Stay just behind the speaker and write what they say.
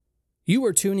You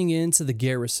are tuning in to The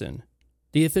Garrison,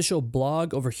 the official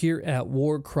blog over here at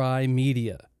Warcry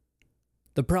Media.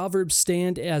 The Proverbs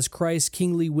stand as Christ's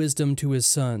kingly wisdom to his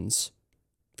sons.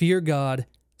 Fear God,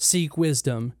 seek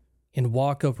wisdom, and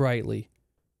walk uprightly.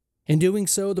 In doing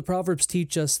so, the Proverbs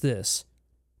teach us this: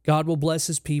 God will bless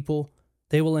his people,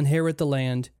 they will inherit the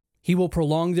land, he will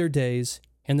prolong their days,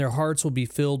 and their hearts will be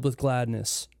filled with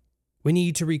gladness. We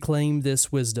need to reclaim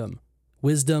this wisdom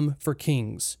for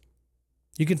kings.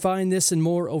 You can find this and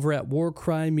more over at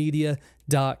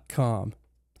warcrymedia.com.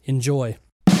 Enjoy.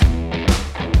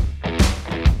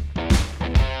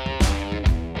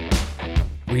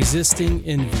 Resisting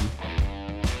Envy,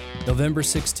 November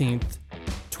 16th,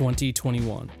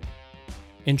 2021.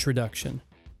 Introduction.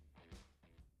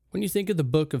 When you think of the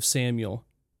book of Samuel,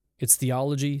 its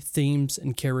theology, themes,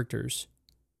 and characters,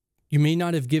 you may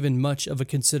not have given much of a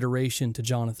consideration to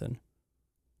Jonathan.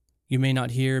 You may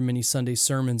not hear many Sunday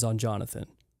sermons on Jonathan,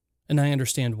 and I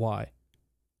understand why.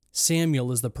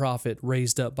 Samuel is the prophet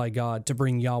raised up by God to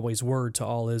bring Yahweh's word to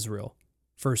all Israel,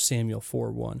 1 Samuel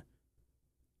 4:1.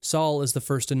 Saul is the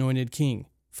first anointed king,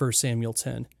 1 Samuel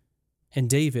 10. And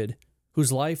David,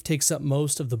 whose life takes up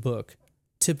most of the book,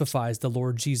 typifies the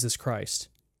Lord Jesus Christ.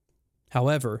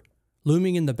 However,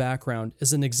 looming in the background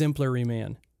is an exemplary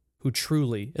man, who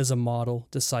truly is a model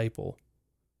disciple.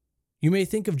 You may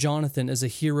think of Jonathan as a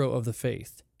hero of the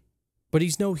faith, but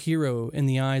he's no hero in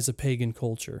the eyes of pagan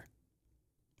culture.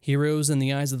 Heroes in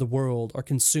the eyes of the world are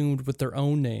consumed with their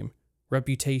own name,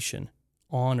 reputation,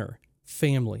 honor,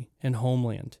 family, and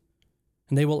homeland,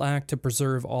 and they will act to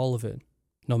preserve all of it,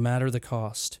 no matter the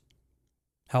cost.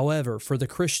 However, for the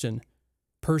Christian,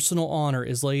 personal honor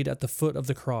is laid at the foot of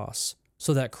the cross,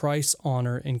 so that Christ's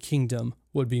honor and kingdom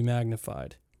would be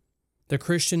magnified. The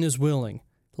Christian is willing,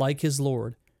 like his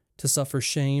Lord, to suffer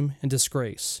shame and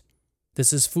disgrace.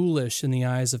 This is foolish in the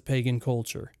eyes of pagan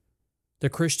culture. The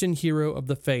Christian hero of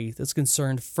the faith is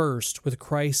concerned first with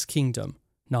Christ's kingdom,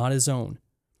 not his own,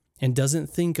 and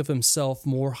doesn't think of himself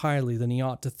more highly than he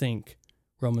ought to think,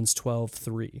 Romans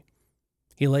 12:3.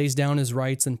 He lays down his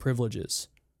rights and privileges.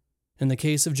 In the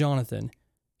case of Jonathan,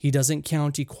 he doesn't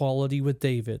count equality with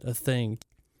David a thing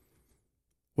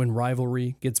when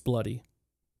rivalry gets bloody.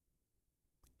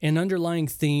 An underlying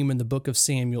theme in the book of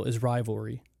Samuel is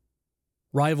rivalry.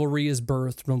 Rivalry is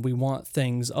birthed when we want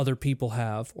things other people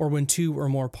have, or when two or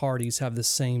more parties have the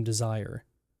same desire.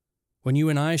 When you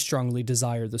and I strongly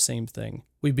desire the same thing,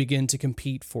 we begin to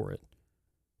compete for it.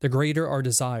 The greater our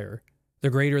desire,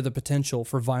 the greater the potential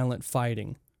for violent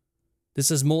fighting. This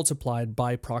is multiplied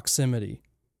by proximity.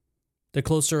 The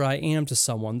closer I am to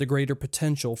someone, the greater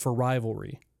potential for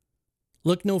rivalry.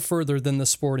 Look no further than the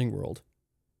sporting world.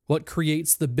 What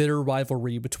creates the bitter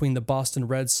rivalry between the Boston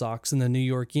Red Sox and the New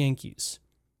York Yankees?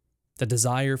 The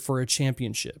desire for a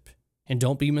championship. And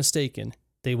don't be mistaken,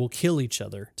 they will kill each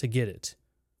other to get it.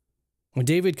 When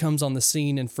David comes on the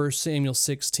scene in 1 Samuel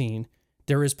 16,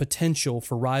 there is potential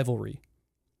for rivalry.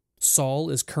 Saul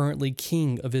is currently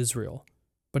king of Israel,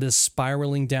 but is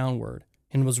spiraling downward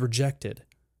and was rejected,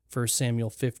 1 Samuel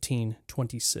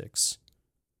 15:26.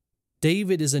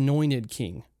 David is anointed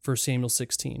king, 1 Samuel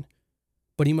 16,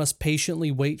 but he must patiently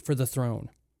wait for the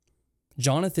throne.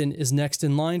 Jonathan is next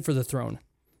in line for the throne,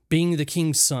 being the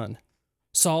king's son.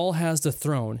 Saul has the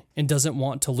throne and doesn't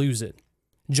want to lose it.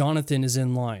 Jonathan is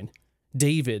in line.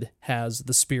 David has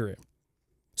the Spirit.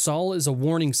 Saul is a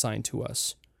warning sign to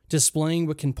us, displaying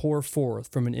what can pour forth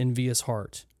from an envious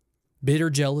heart.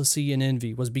 Bitter jealousy and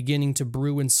envy was beginning to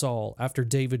brew in Saul after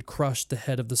David crushed the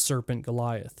head of the serpent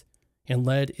Goliath and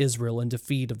led Israel in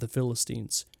defeat of the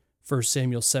Philistines. 1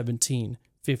 Samuel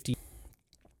 17:50.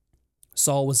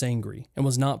 Saul was angry and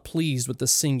was not pleased with the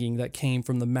singing that came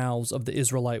from the mouths of the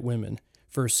Israelite women.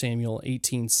 1 Samuel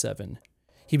 18:7.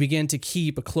 He began to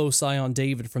keep a close eye on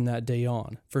David from that day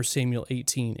on. 1 Samuel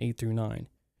 18:8-9.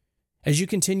 As you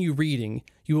continue reading,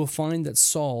 you will find that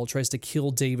Saul tries to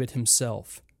kill David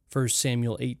himself. 1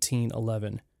 Samuel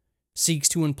 18:11. Seeks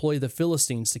to employ the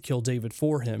Philistines to kill David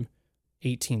for him.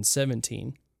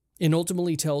 18:17. And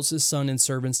ultimately tells his son and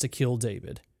servants to kill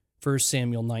David. 1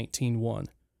 Samuel 19:1.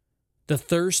 The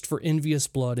thirst for envious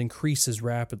blood increases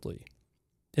rapidly.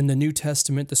 In the New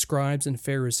Testament, the scribes and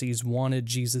Pharisees wanted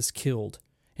Jesus killed,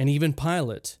 and even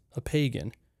Pilate, a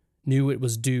pagan, knew it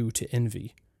was due to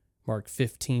envy. Mark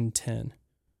 15:10.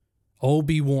 Oh,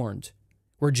 be warned.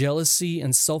 Where jealousy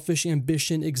and selfish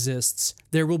ambition exists,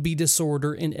 there will be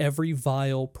disorder in every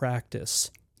vile practice.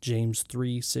 James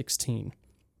 3:16.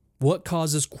 What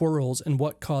causes quarrels and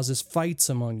what causes fights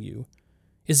among you?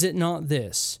 Is it not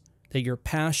this, that your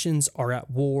passions are at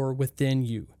war within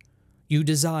you? You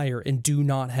desire and do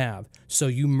not have, so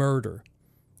you murder.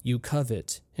 You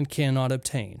covet and cannot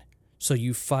obtain, so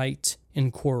you fight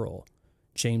and quarrel.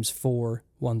 James 4,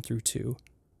 1-2.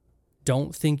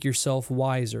 Don't think yourself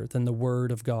wiser than the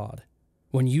Word of God.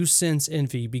 When you sense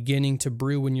envy beginning to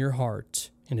brew in your heart,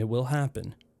 and it will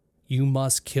happen, you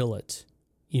must kill it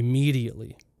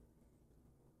immediately.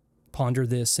 Ponder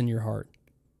this in your heart.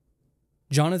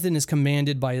 Jonathan is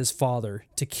commanded by his father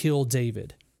to kill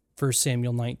David, 1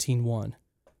 Samuel 19:1,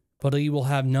 but he will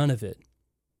have none of it.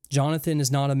 Jonathan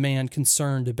is not a man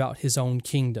concerned about his own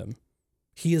kingdom.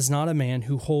 He is not a man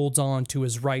who holds on to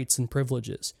his rights and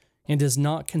privileges and is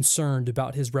not concerned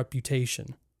about his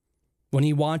reputation. When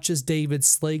he watches David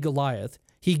slay Goliath,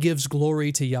 he gives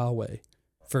glory to Yahweh,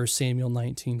 1 Samuel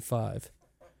 19:5.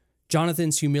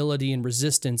 Jonathan's humility and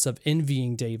resistance of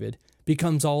envying David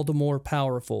becomes all the more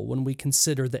powerful when we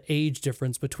consider the age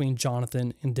difference between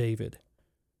Jonathan and David.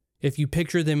 If you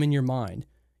picture them in your mind,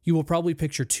 you will probably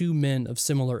picture two men of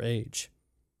similar age,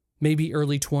 maybe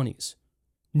early 20s.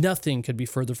 Nothing could be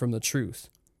further from the truth.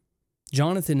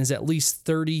 Jonathan is at least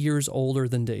 30 years older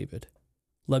than David.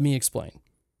 Let me explain.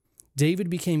 David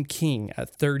became king at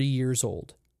 30 years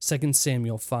old, 2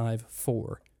 Samuel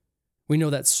 5:4. We know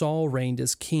that Saul reigned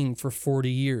as king for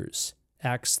 40 years,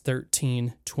 Acts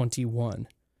 13:21.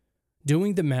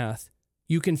 Doing the math,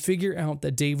 you can figure out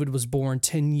that David was born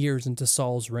 10 years into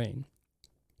Saul's reign.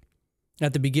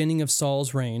 At the beginning of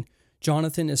Saul's reign,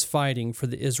 Jonathan is fighting for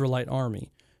the Israelite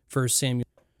army, 1 Samuel.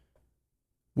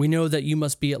 We know that you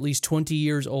must be at least 20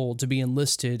 years old to be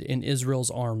enlisted in Israel's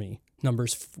army,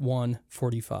 Numbers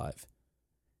 1:45.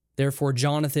 Therefore,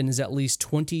 Jonathan is at least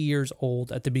 20 years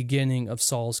old at the beginning of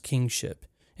Saul's kingship,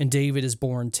 and David is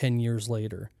born 10 years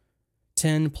later.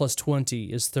 10 plus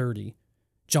 20 is 30.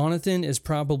 Jonathan is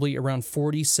probably around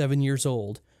 47 years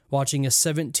old, watching a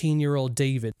 17-year-old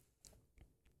David.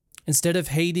 Instead of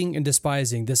hating and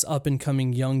despising this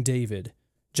up-and-coming young David,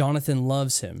 Jonathan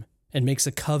loves him and makes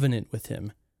a covenant with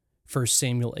him, 1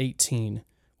 Samuel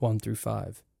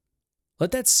 18:1-5.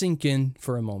 Let that sink in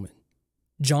for a moment.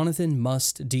 Jonathan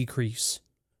must decrease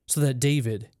so that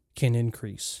David can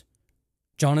increase.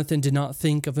 Jonathan did not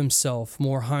think of himself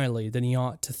more highly than he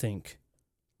ought to think.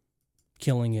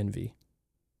 Killing envy.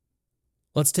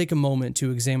 Let's take a moment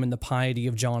to examine the piety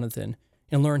of Jonathan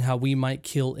and learn how we might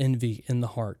kill envy in the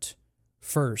heart.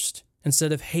 First,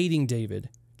 instead of hating David,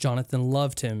 Jonathan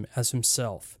loved him as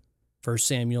himself, 1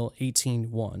 Samuel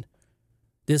 18:1.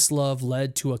 This love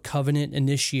led to a covenant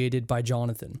initiated by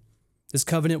Jonathan. This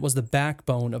covenant was the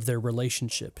backbone of their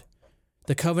relationship.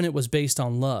 The covenant was based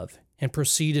on love and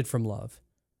proceeded from love.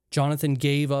 Jonathan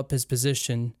gave up his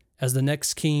position as the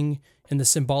next king in the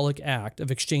symbolic act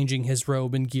of exchanging his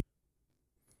robe and gear.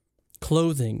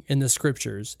 Clothing in the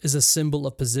scriptures is a symbol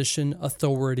of position,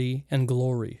 authority, and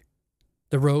glory.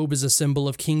 The robe is a symbol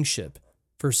of kingship,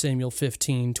 1 Samuel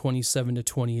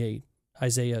 15:27-28,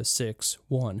 Isaiah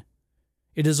 6:1.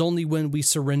 It is only when we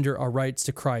surrender our rights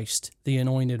to Christ, the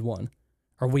Anointed One,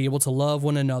 are we able to love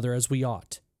one another as we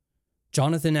ought.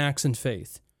 Jonathan acts in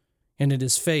faith, and it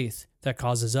is faith that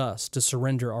causes us to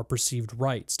surrender our perceived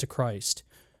rights to Christ,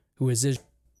 who is Israel.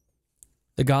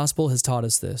 The gospel has taught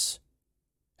us this.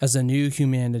 As a new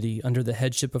humanity under the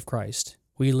headship of Christ,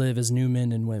 we live as new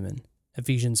men and women,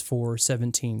 Ephesians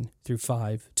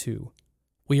 4:17-5:2.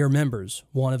 We are members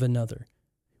one of another.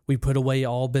 We put away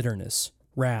all bitterness,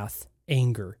 wrath,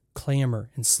 anger, clamor,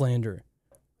 and slander.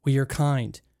 We are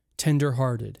kind,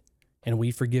 tender-hearted, and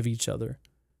we forgive each other.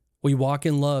 We walk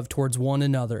in love towards one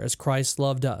another as Christ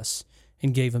loved us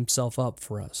and gave himself up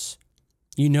for us.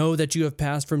 You know that you have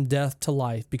passed from death to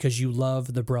life because you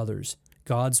love the brothers,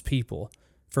 God's people,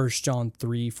 1 John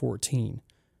 3:14.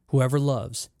 Whoever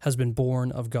loves has been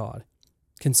born of God.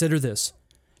 Consider this.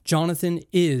 Jonathan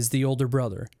is the older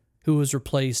brother who was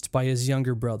replaced by his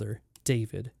younger brother,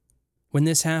 David. When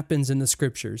this happens in the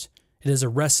scriptures, it is a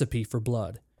recipe for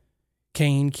blood.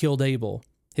 Cain killed Abel,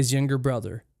 his younger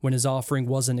brother, when his offering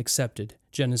wasn't accepted,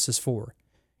 Genesis 4.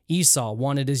 Esau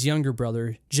wanted his younger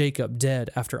brother, Jacob, dead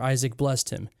after Isaac blessed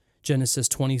him, Genesis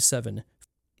 27.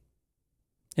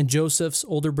 And Joseph's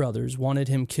older brothers wanted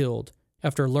him killed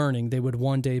after learning they would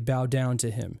one day bow down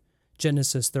to him,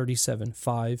 Genesis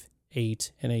 37:5,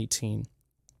 8, and 18.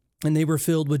 And they were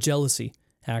filled with jealousy,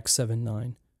 Acts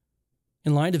 7:9.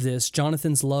 In light of this,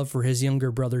 Jonathan's love for his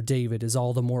younger brother David is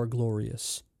all the more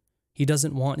glorious. He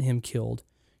doesn't want him killed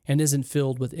and isn't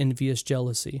filled with envious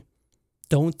jealousy.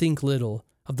 Don't think little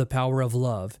of the power of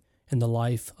love in the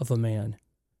life of a man.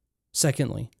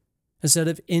 Secondly, instead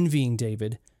of envying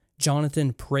David,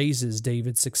 Jonathan praises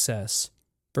David's success,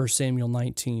 1 Samuel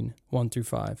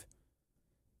 19:1-5.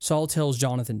 Saul tells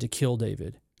Jonathan to kill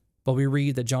David, but we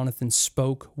read that Jonathan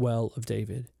spoke well of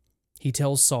David. he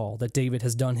tells Saul that David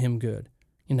has done him good,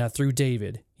 and that through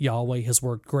David, Yahweh has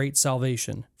worked great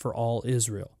salvation for all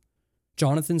Israel.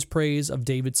 Jonathan's praise of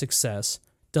David's success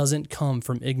doesn't come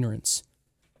from ignorance.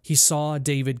 He saw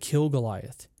David kill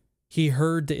Goliath. He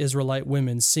heard the Israelite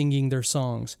women singing their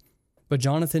songs, but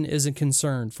Jonathan isn't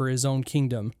concerned for his own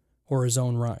kingdom or his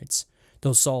own rights,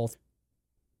 though Saul,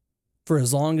 for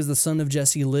as long as the son of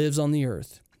Jesse lives on the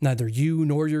earth, neither you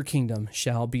nor your kingdom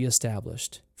shall be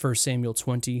established. 1 Samuel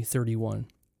 20:31.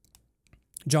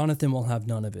 Jonathan will have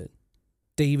none of it.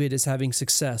 David is having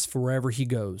success wherever he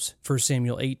goes. 1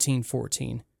 Samuel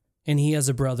 18:14. And he has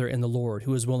a brother in the Lord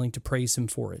who is willing to praise him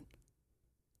for it.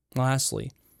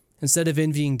 Lastly, instead of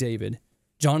envying David,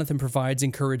 Jonathan provides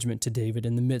encouragement to David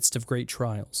in the midst of great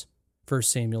trials. 1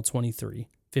 Samuel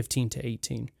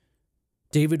 23:15-18.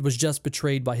 David was just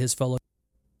betrayed by his fellow,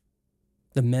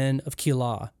 the men of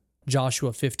Keilah,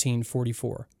 Joshua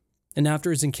 15:44. And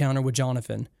after his encounter with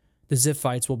Jonathan, the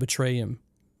Ziphites will betray him.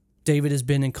 David has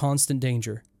been in constant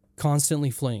danger, constantly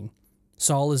fleeing.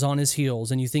 Saul is on his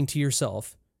heels, and you think to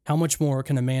yourself, how much more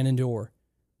can a man endure?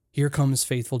 Here comes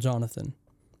faithful Jonathan.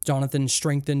 Jonathan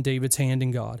strengthened David's hand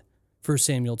in God. 1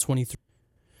 Samuel 23.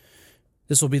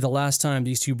 This will be the last time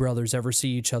these two brothers ever see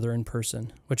each other in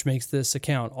person, which makes this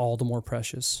account all the more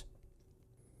precious.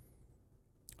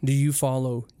 Do you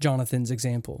follow Jonathan's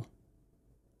example?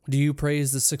 Do you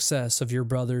praise the success of your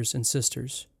brothers and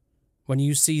sisters? When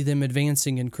you see them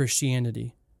advancing in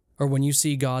Christianity, or when you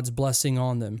see God's blessing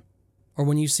on them, or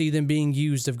when you see them being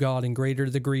used of God in greater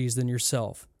degrees than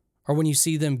yourself, or when you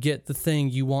see them get the thing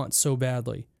you want so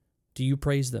badly, do you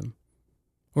praise them?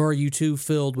 Or are you too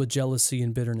filled with jealousy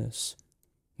and bitterness?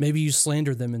 Maybe you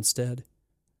slander them instead.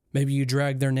 Maybe you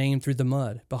drag their name through the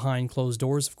mud, behind closed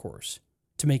doors, of course,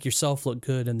 to make yourself look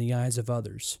good in the eyes of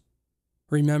others.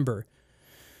 Remember,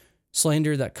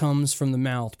 slander that comes from the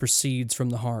mouth proceeds from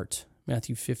the heart.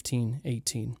 Matthew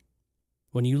 15:18.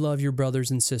 When you love your brothers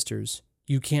and sisters,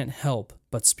 you can't help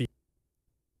but speak.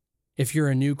 If you're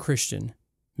a new Christian,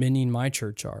 many in my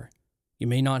church are, you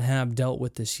may not have dealt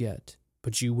with this yet,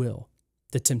 but you will.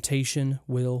 The temptation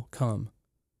will come.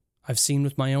 I've seen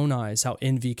with my own eyes how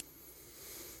envy,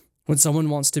 when someone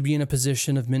wants to be in a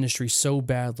position of ministry so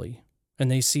badly, and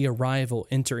they see a rival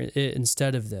enter it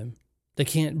instead of them, they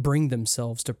can't bring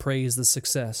themselves to praise the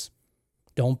success.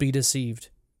 Don't be deceived.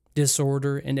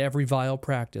 Disorder and every vile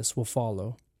practice will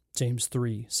follow. James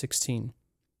 3:16.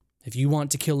 If you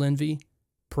want to kill envy,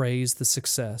 praise the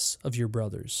success of your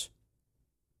brothers.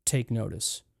 Take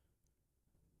notice.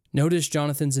 Notice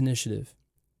Jonathan's initiative.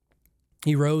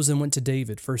 He rose and went to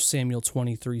David, 1 Samuel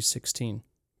 23:16.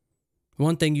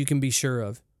 One thing you can be sure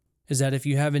of is that if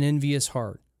you have an envious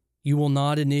heart, you will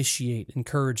not initiate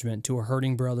encouragement to a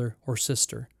hurting brother or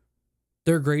sister.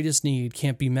 Their greatest need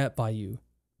can't be met by you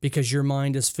because your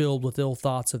mind is filled with ill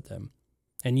thoughts of them,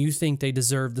 and you think they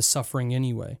deserve the suffering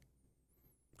anyway.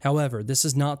 However, this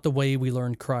is not the way we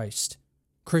learn Christ.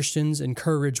 Christians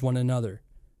encourage one another.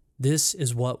 This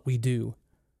is what we do.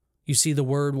 You see the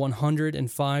word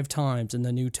 105 times in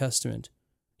the New Testament.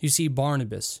 You see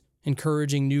Barnabas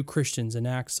encouraging new Christians in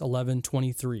Acts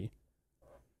 11:23.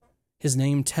 His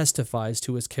name testifies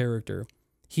to his character.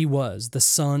 He was the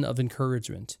son of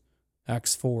encouragement.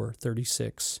 Acts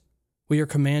 4:36. We are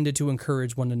commanded to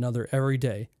encourage one another every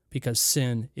day because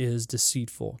sin is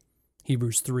deceitful.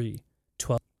 Hebrews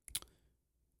 3:12.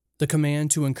 The command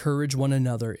to encourage one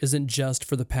another isn't just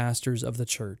for the pastors of the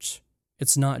church.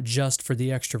 It's not just for the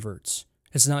extroverts.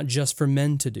 It's not just for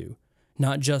men to do,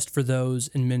 not just for those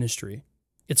in ministry.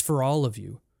 It's for all of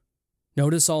you.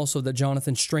 Notice also that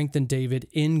Jonathan strengthened David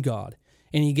in God,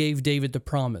 and he gave David the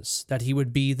promise that he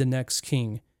would be the next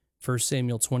king. 1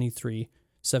 Samuel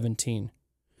 23:17.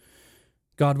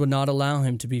 God would not allow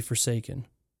him to be forsaken.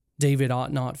 David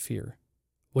ought not fear.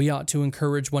 We ought to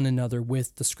encourage one another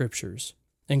with the Scriptures.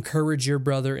 Encourage your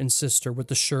brother and sister with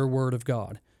the sure word of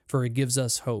God, for it gives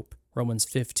us hope. Romans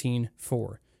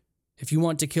 15:4. If you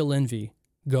want to kill envy,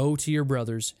 go to your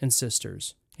brothers and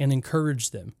sisters and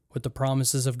encourage them with the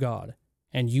promises of God,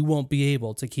 and you won't be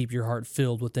able to keep your heart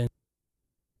filled with envy.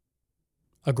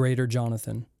 A greater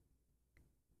Jonathan.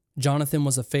 Jonathan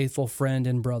was a faithful friend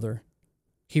and brother.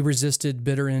 He resisted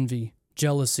bitter envy,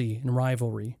 jealousy, and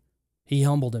rivalry. He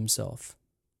humbled himself.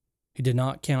 He did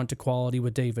not count equality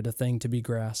with David a thing to be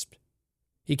grasped.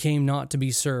 He came not to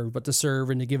be served, but to serve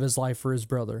and to give his life for his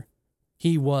brother.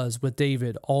 He was with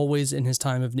David always in his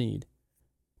time of need.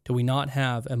 Do we not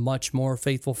have a much more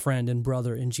faithful friend and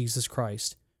brother in Jesus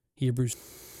Christ? Hebrews.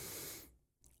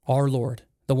 Our Lord,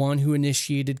 the one who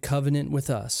initiated covenant with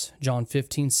us, John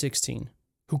 15:16,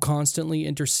 who constantly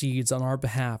intercedes on our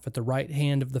behalf at the right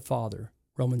hand of the Father,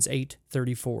 Romans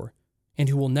 8:34, and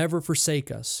who will never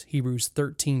forsake us, Hebrews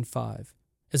 13:5,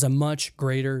 is a much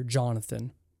greater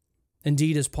Jonathan.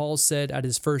 Indeed, as Paul said at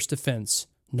his first defense,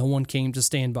 no one came to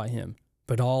stand by him,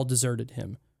 but all deserted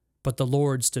him. But the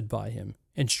Lord stood by him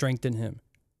and strengthened him.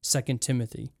 2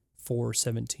 Timothy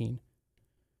 4:17.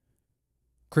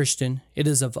 Christian, it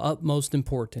is of utmost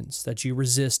importance that you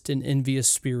resist an envious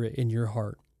spirit in your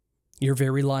heart. Your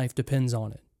very life depends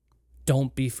on it.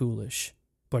 Don't be foolish,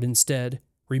 but instead,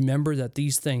 remember that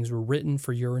these things were written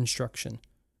for your instruction.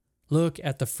 Look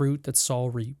at the fruit that Saul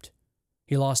reaped.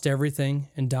 He lost everything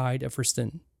and died for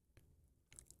sin.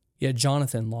 Yet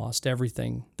Jonathan lost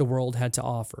everything the world had to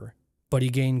offer, but he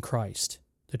gained Christ,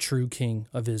 the true King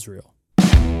of Israel.